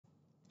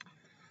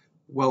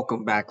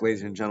Welcome back,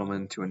 ladies and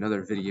gentlemen, to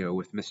another video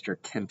with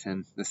Mr.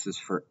 Kenton. This is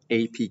for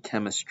AP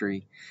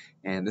Chemistry,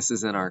 and this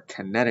is in our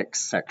kinetics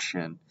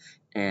section.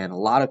 And a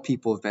lot of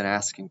people have been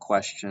asking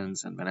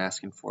questions and been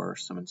asking for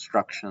some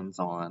instructions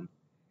on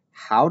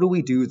how do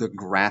we do the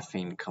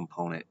graphing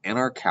component in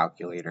our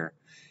calculator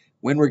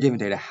when we're given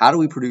data. How do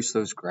we produce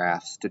those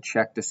graphs to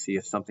check to see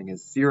if something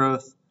is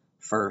zeroth,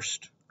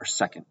 first, or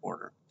second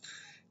order?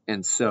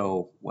 And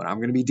so what I'm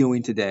going to be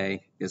doing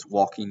today is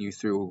walking you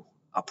through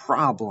a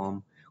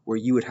problem where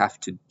you would have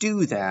to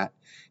do that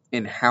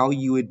and how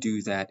you would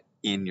do that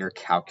in your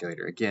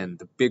calculator. Again,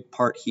 the big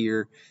part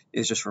here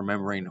is just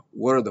remembering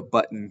what are the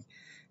button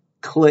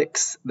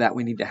clicks that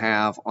we need to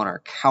have on our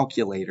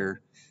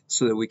calculator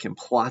so that we can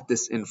plot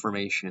this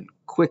information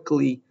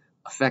quickly,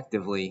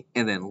 effectively,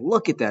 and then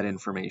look at that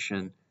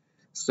information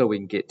so we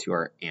can get to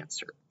our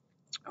answer.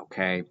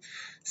 Okay,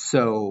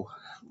 so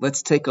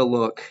let's take a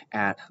look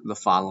at the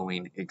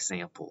following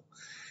example.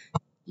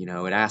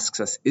 It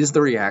asks us, is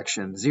the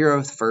reaction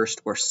zeroth,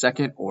 first, or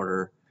second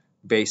order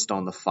based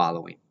on the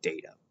following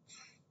data?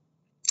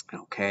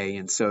 Okay,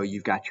 and so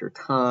you've got your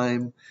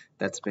time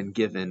that's been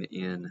given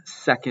in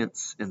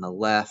seconds in the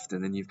left,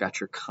 and then you've got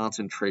your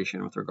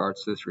concentration with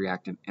regards to this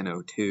reactant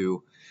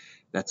NO2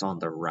 that's on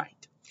the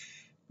right.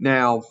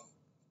 Now,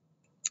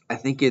 I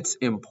think it's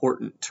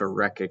important to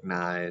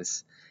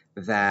recognize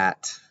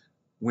that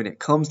when it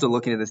comes to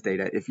looking at this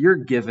data, if you're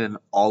given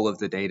all of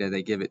the data,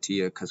 they give it to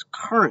you because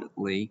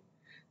currently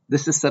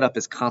this is set up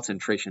as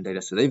concentration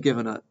data. So they've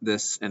given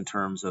this in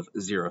terms of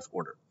zeroth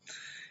order.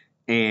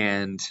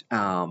 And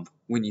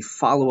when you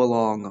follow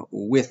along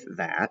with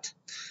that,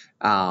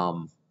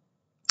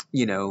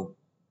 you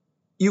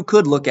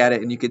could look at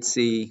it and you could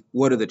see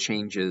what are the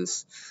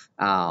changes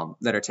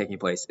that are taking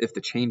place. If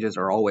the changes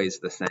are always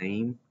the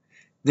same,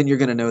 then you're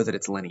going to know that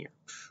it's linear,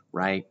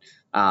 right?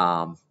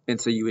 And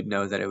so you would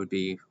know that it would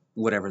be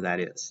whatever that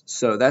is.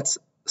 So that's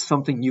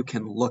something you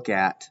can look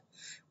at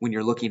when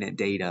you're looking at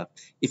data.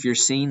 If you're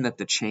seeing that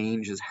the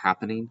change is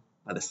happening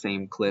by the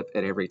same clip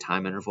at every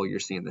time interval, you're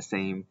seeing the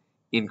same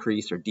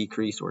increase or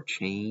decrease or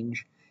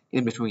change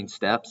in between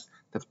steps,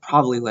 that's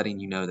probably letting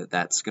you know that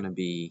that's going to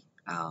be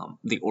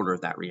the order of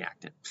that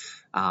reactant.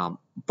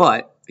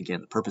 But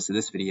again, the purpose of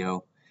this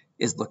video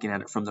is looking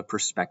at it from the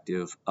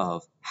perspective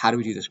of how do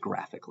we do this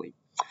graphically.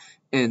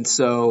 And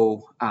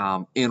so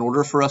in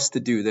order for us to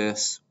do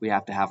this, we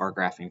have to have our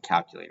graphing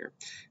calculator.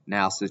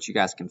 Now, so that you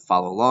guys can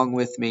follow along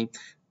with me,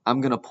 I'm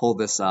going to pull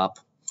this up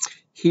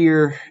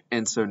here.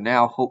 And so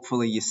now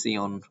hopefully you see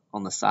on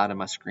the side of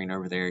my screen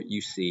over there,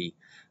 you see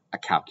a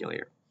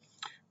calculator,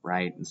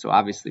 right? And so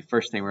obviously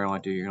first thing we're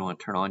going to do, you're going to want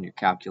to turn on your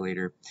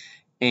calculator.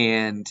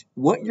 And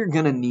what you're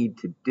going to need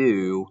to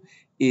do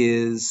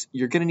is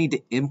you're going to need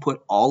to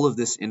input all of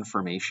this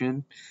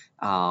information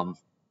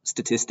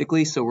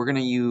statistically. So we're going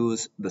to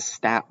use the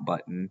stat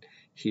button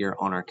here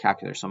on our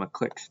calculator. So I'm going to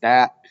click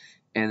stat,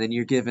 and then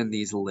you're given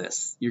these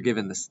lists. You're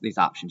given these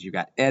options. You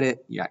got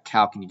edit, you got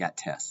calc, and you got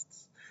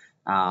tests.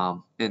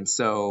 So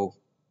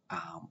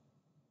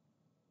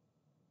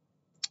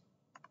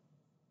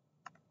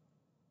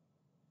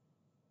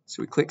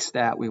we click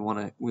stat. We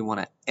want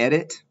to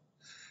edit.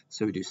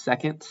 So we do just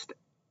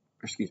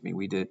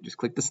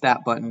click the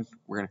stat button.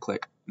 We're going to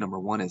click number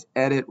 1 is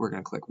edit. We're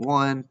going to click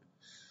 1.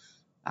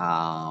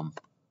 And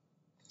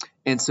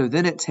so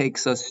then it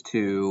takes us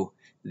to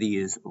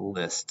these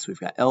lists. We've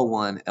got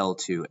L1,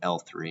 L2,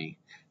 L3,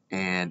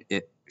 and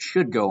it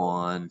should go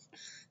on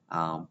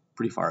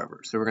pretty far over.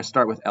 So we're going to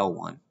start with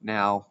L1.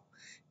 Now,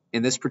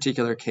 in this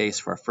particular case,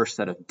 for our first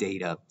set of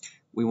data,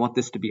 we want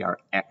this to be our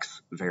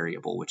X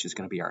variable, which is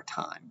going to be our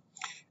time.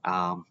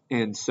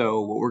 And so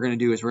what we're going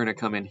to do is we're going to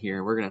come in here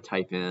and we're going to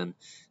type in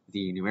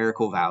the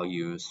numerical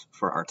values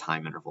for our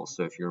time interval.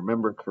 So if you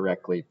remember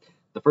correctly,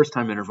 the first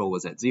time interval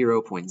was at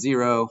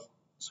 0.0.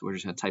 So we're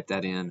just going to type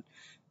that in.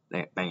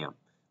 Bam.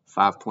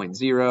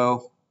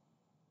 5.0.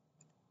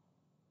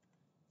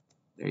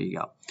 There you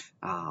go.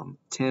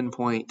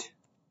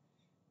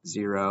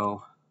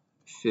 10.0,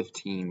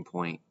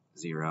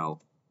 15.0,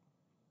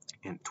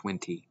 and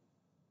 20.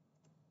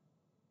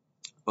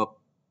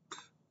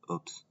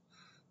 Oops.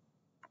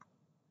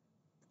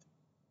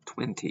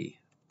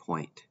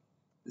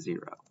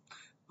 20.0.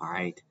 All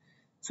right.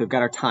 So we've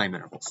got our time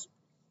intervals.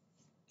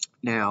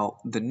 Now,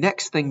 the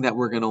next thing that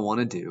we're going to want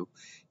to do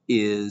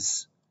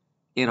is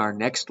in our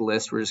next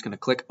list, we're just going to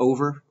click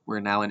over. We're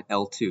now in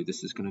L2.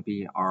 This is going to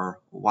be our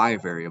Y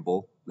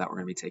variable that we're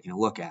going to be taking a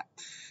look at.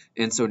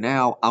 And so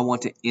now I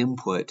want to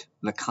input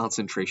the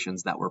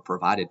concentrations that were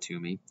provided to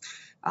me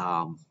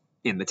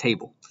in the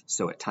table.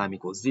 So at time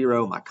equals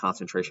 0, my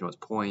concentration was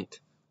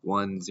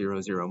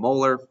 0.100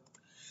 molar.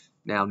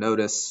 Now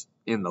notice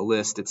in the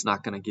list, it's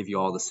not going to give you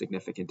all the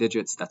significant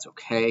digits. That's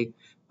okay,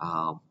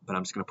 but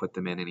I'm just going to put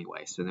them in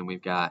anyway. So then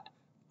we've got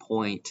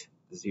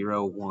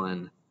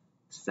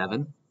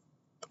 0.017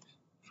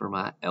 for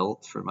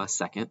my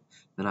second.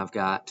 Then I've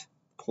got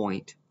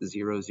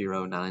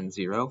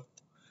 0.0090.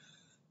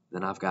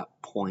 Then I've got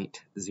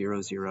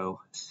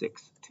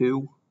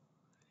 0.0062,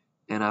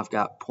 and I've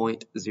got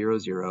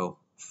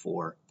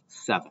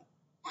 0.0047.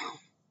 All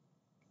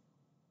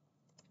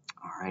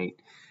right.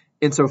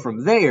 And so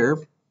from there,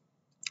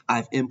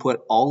 I've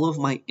input all of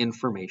my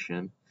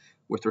information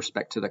with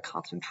respect to the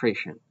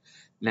concentration.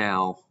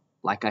 Now,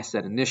 like I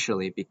said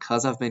initially,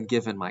 because I've been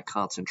given my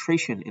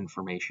concentration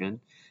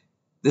information,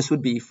 this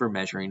would be for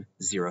measuring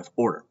 0th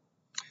order.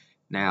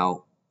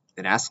 Now,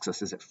 it asks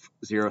us, is it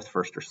 0th,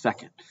 1st, or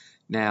 2nd?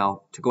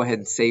 Now, to go ahead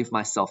and save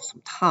myself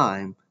some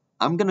time,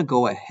 I'm going to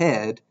go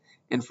ahead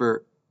and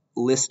for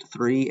list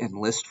 3 and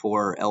list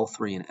 4,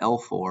 L3 and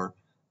L4,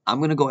 I'm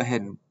going to go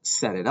ahead and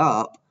set it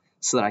up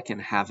so that I can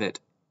have it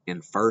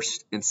in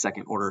 1st and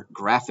 2nd order,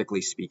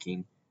 graphically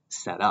speaking,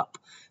 set up.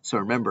 So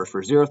remember,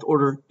 for 0th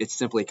order, it's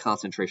simply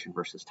concentration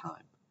versus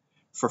time.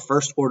 For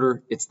 1st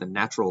order, it's the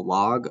natural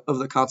log of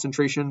the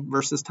concentration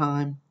versus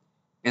time.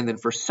 And then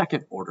for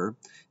 2nd order,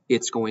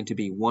 it's going to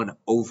be 1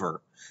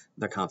 over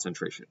the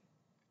concentration.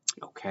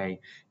 Okay,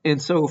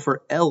 and so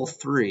for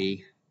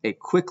L3, a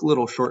quick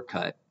little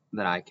shortcut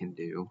that I can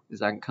do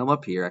is I can come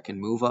up here, I can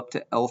move up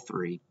to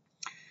L3,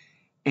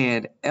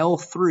 and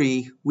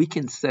L3, we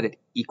can set it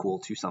equal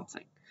to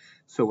something.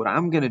 So what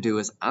I'm going to do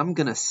is I'm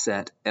going to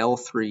set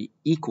L3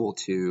 equal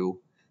to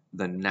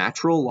the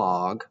natural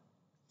log,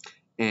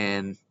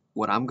 and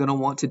what I'm going to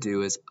want to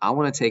do is I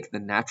want to take the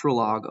natural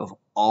log of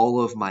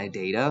all of my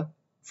data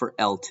for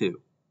L2,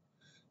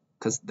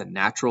 because the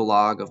natural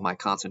log of my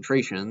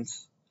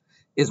concentrations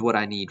is what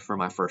I need for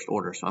my 1st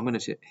order. So I'm going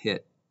to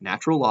hit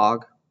natural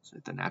log, so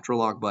hit the natural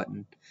log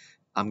button.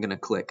 I'm going to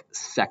click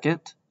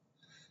 2nd.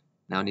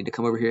 Now I need to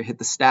come over here, hit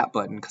the stat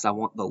button because I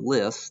want the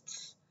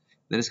lists.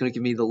 Then it's going to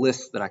give me the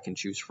lists that I can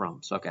choose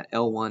from. So I've got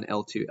L1,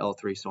 L2,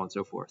 L3, so on and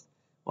so forth.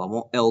 Well, I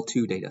want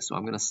L2 data, so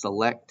I'm going to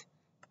select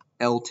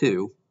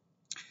L2,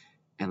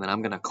 and then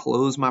I'm going to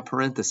close my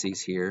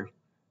parentheses here.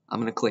 I'm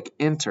going to click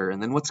enter,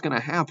 and then what's going to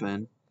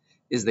happen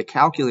is the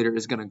calculator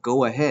is going to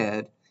go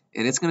ahead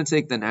and it's going to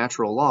take the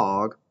natural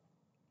log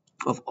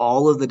of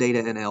all of the data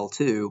in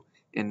L2,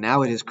 and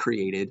now it has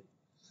created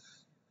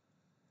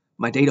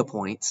my data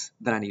points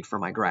that I need for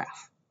my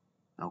graph.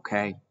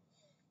 Okay.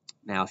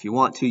 Now, if you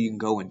want to, you can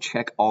go and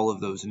check all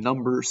of those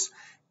numbers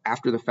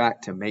after the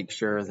fact to make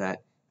sure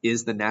that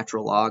is the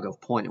natural log of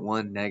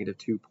 0.1 negative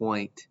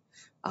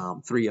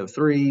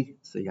 2.303.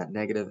 So you got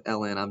negative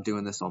ln. I'm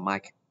doing this on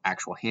my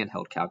actual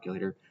handheld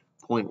calculator,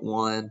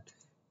 0.1,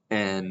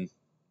 and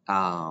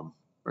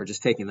or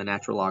just taking the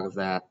natural log of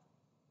that.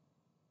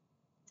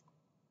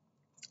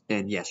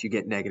 And yes, you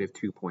get negative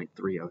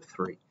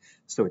 2.303.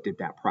 So it did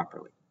that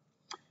properly.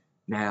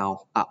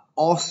 Now, I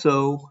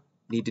also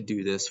need to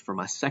do this for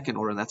my 2nd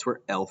order, and that's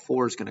where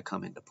L4 is going to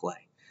come into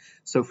play.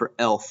 So for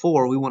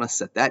L4, we want to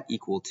set that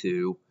equal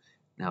to,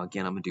 now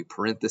again, I'm going to do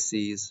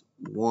parentheses,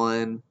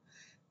 1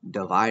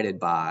 divided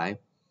by,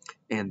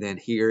 and then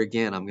here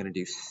again, I'm going to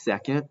do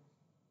 2nd.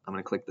 I'm going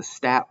to click the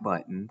stat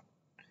button,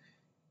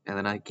 and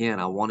then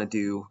again, I want to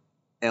do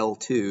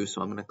L2,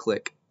 so I'm going to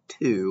click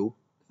 2.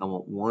 I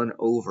want 1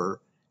 over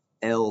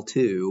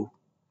L2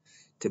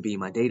 to be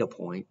my data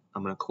point.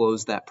 I'm going to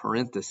close that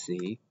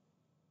parenthesis,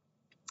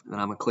 and then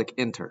I'm going to click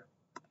enter.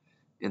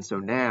 And so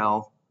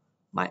now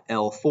my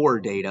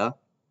L4 data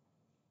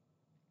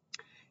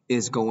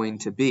is going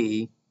to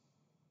be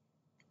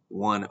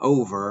 1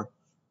 over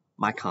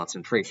my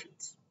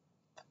concentrations.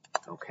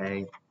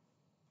 Okay.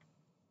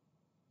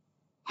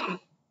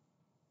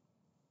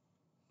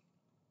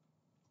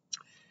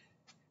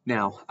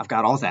 Now I've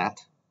got all that.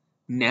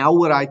 Now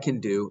what I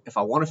can do, if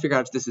I want to figure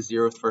out if this is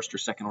 0th, 1st, or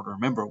 2nd order,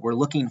 remember, we're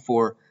looking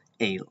for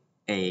a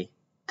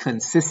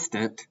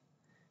consistent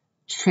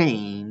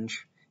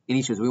change in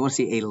each of those. We want to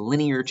see a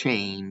linear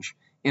change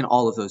in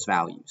all of those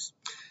values.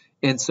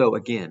 And so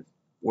again,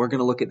 we're going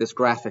to look at this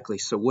graphically.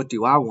 So what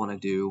do I want to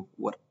do?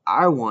 What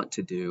I want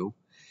to do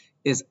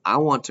is I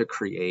want to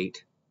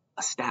create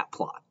a stat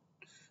plot,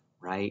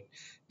 right?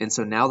 And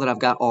so now that I've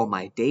got all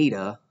my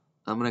data,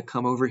 I'm going to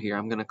come over here.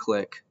 I'm going to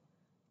click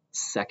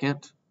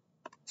 2nd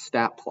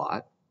stat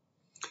plot.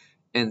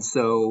 And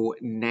so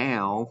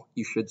now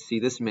you should see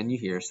this menu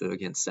here. So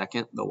again,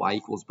 2nd, the y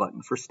equals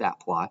button for stat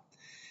plot.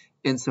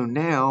 And so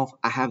now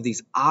I have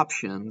these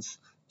options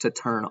to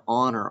turn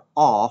on or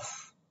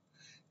off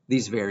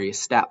these various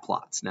stat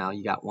plots. Now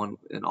you got one,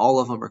 and all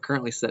of them are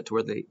currently set to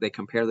where they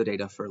compare the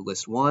data for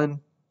list 1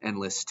 and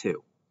list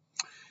 2.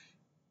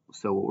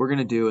 So what we're going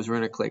to do is we're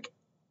going to click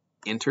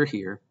enter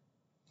here.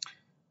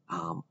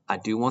 I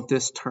do want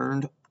this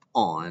turned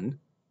on.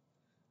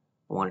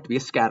 I want it to be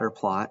a scatter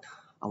plot.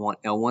 I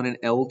want L1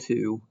 and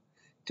L2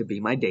 to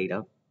be my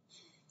data.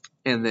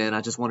 And then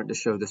I just want it to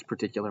show this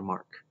particular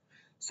mark.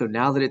 So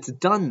now that it's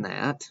done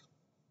that,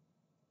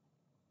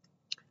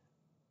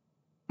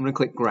 I'm going to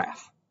click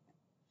graph.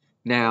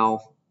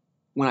 Now,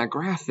 when I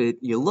graph it,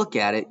 you look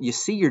at it, you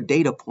see your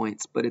data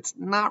points, but it's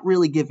not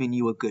really giving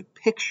you a good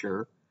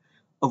picture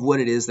of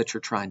what it is that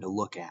you're trying to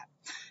look at.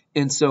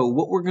 And so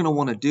what we're going to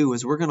want to do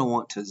is we're going to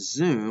want to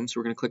zoom. So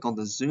we're going to click on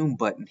the zoom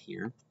button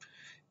here.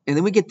 And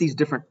then we get these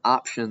different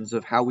options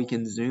of how we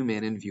can zoom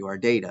in and view our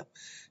data.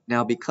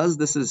 Now, because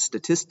this is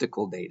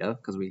statistical data,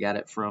 because we got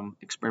it from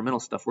experimental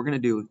stuff, we're going to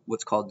do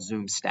what's called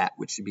zoom stat,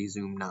 which should be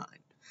zoom 9,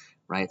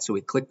 right? So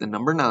we click the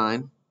number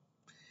 9,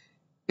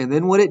 and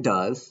then what it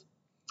does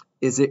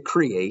is it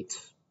creates,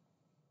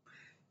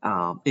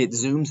 it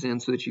zooms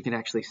in so that you can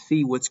actually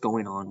see what's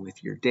going on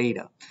with your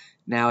data.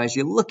 Now, as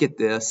you look at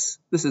this,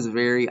 this is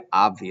very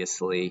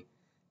obviously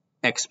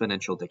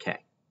exponential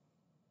decay,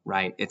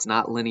 right? It's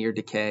not linear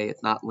decay,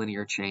 it's not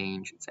linear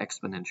change, it's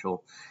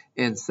exponential.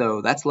 And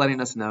so that's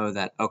letting us know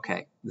that,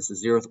 okay, this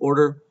is 0th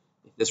order.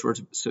 If this were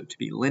to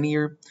be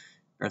linear,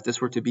 or if this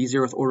were to be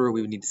 0th order,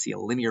 we would need to see a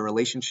linear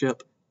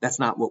relationship. That's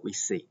not what we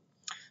see.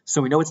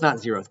 So we know it's not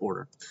 0th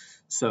order.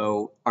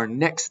 So our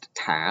next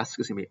task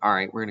is going to be, all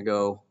right, we're going to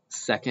go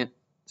second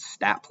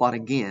stat plot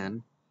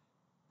again.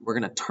 We're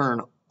going to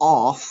turn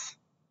off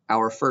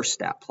our first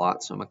stat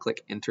plot. So I'm going to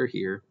click enter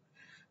here.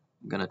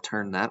 I'm going to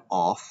turn that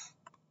off.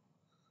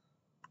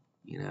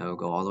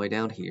 Go all the way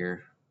down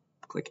here,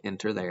 click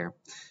enter there.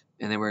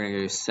 And then we're going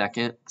to go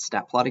second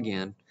stat plot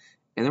again.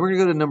 And then we're going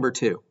to go to number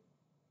 2.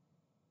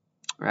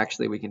 Or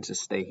actually, we can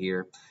just stay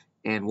here.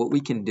 And what we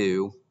can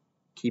do,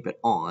 keep it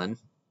on.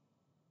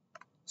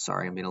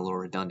 Sorry, I'm being a little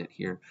redundant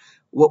here.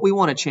 What we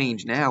want to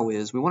change now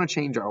is we want to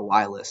change our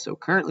Y list. So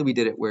currently we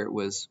did it where it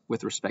was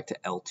with respect to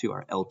L2,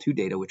 our L2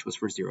 data, which was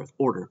for 0th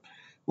order.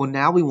 Well,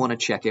 now we want to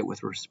check it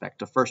with respect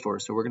to 1st order.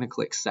 So we're going to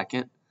click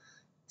second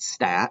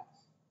stat,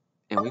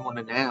 and we want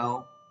to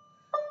now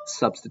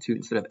substitute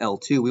instead of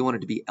L2, we want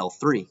it to be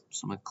L3.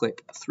 So I'm going to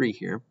click 3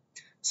 here.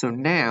 So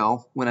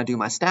now when I do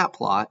my stat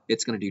plot,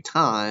 it's going to do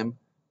time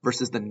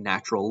versus the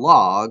natural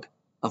log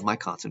of my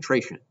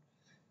concentration.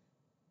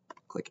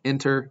 Click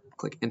enter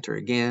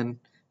again,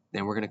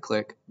 then we're going to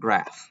click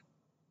graph.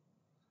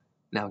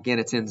 Now again,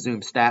 it's in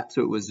zoom stat,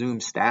 so it was zoom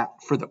stat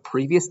for the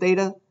previous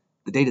data.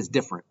 The data is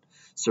different.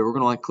 So we're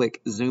going to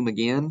click zoom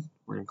again.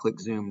 We're going to click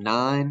zoom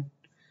 9.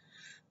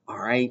 All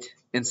right,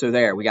 and so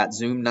there, we got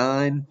zoom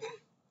 9.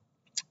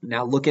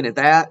 Now looking at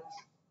that,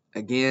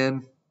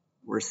 again,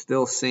 we're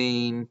still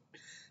seeing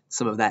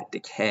some of that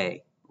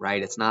decay,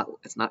 right? It's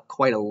not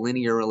quite a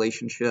linear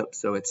relationship,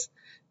 so it's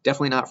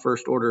definitely not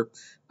 1st order.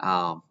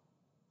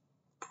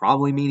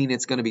 Probably meaning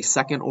it's going to be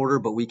 2nd order,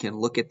 but we can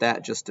look at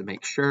that just to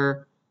make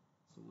sure.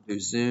 So we'll do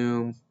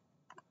zoom.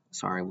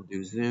 Sorry, we'll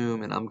do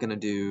zoom, and I'm going to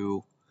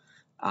do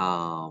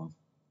no,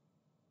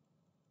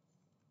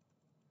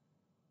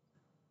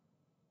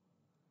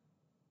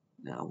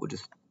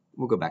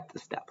 we'll go back to the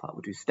stat plot.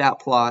 We'll do stat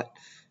plot.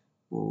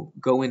 We'll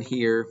go in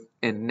here,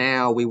 and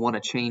now we want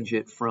to change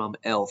it from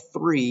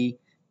L3.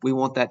 We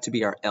want that to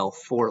be our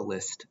L4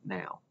 list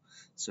now.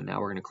 So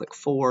now we're going to click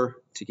 4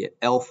 to get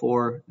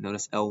L4.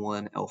 Notice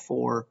L1,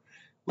 L4.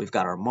 We've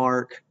got our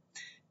mark.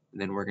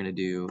 And then we're going to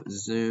do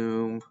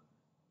zoom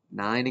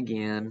 9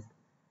 again.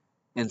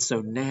 And so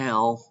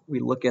now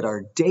we look at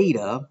our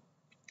data.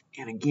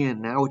 And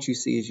again, now what you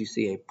see is you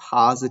see a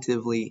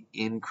positively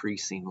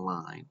increasing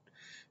line,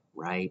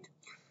 right?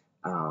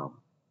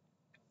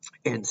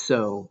 And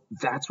so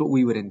that's what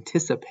we would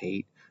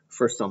anticipate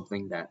for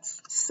something that's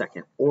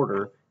 2nd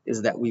order,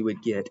 is that we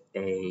would get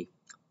a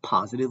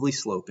positively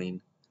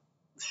sloping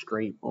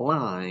straight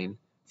line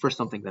for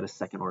something that is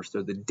 2nd order.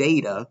 So the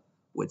data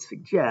would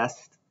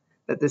suggest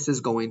that this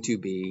is going to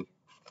be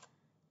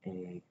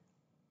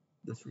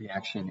this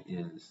reaction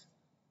is,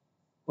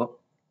 well,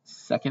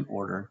 2nd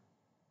order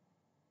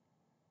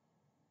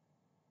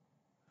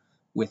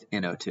with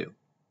NO2.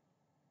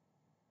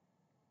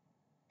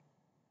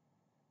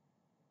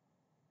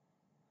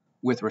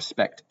 With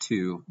respect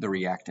to the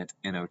reactant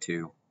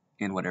NO2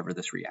 in whatever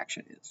this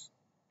reaction is.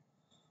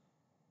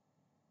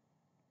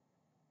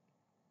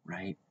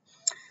 Right?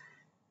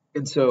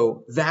 And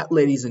so that,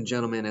 ladies and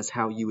gentlemen, is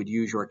how you would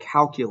use your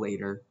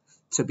calculator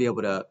to be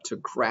able to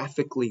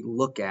graphically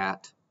look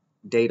at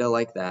data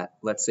like that.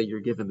 Let's say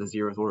you're given the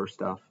 0th order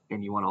stuff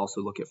and you want to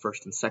also look at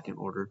 1st and 2nd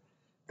order.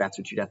 That's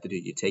what you'd have to do.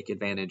 You take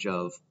advantage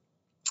of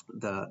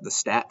the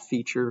stat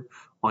feature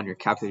on your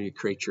calculator to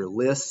create your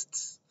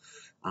lists.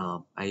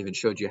 I even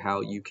showed you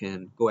how you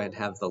can go ahead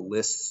and have the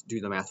lists do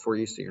the math for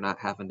you, so you're not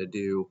having to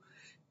do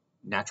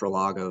natural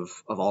log of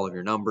all of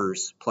your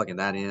numbers, plugging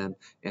that in,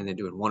 and then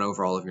doing 1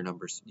 over all of your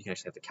numbers. You can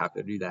actually have the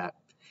calculator do that.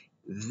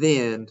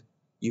 Then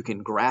you can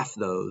graph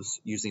those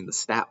using the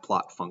stat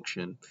plot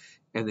function,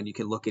 and then you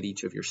can look at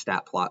each of your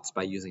stat plots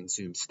by using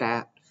zoom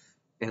stat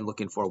and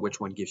looking for which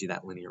one gives you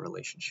that linear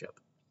relationship.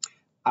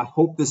 I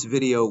hope this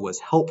video was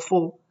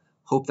helpful.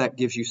 Hope that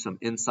gives you some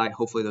insight.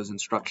 Hopefully those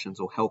instructions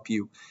will help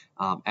you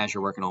as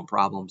you're working on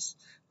problems.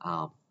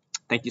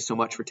 Thank you so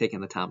much for taking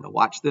the time to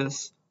watch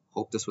this.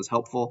 Hope this was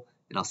helpful,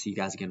 and I'll see you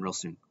guys again real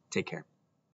soon. Take care.